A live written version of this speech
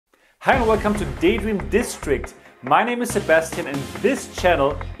Hi and welcome to Daydream District. My name is Sebastian and this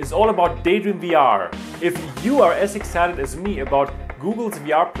channel is all about Daydream VR. If you are as excited as me about Google's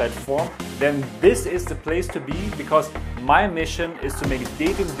VR platform, then this is the place to be because my mission is to make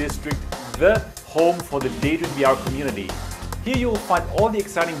Daydream District the home for the Daydream VR community. Here you will find all the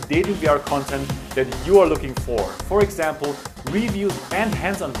exciting Daydream VR content that you are looking for. For example, reviews and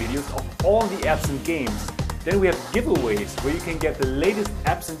hands-on videos of all the apps and games. Then we have giveaways where you can get the latest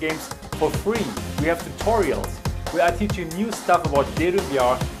apps and games for free. We have tutorials where I teach you new stuff about Daydream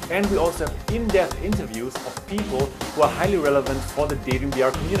VR, and we also have in-depth interviews of people who are highly relevant for the Daydream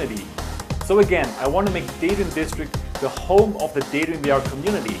VR community. So again, I want to make Daydream District the home of the Daydream VR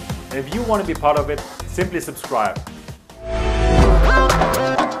community. And if you want to be part of it, simply subscribe.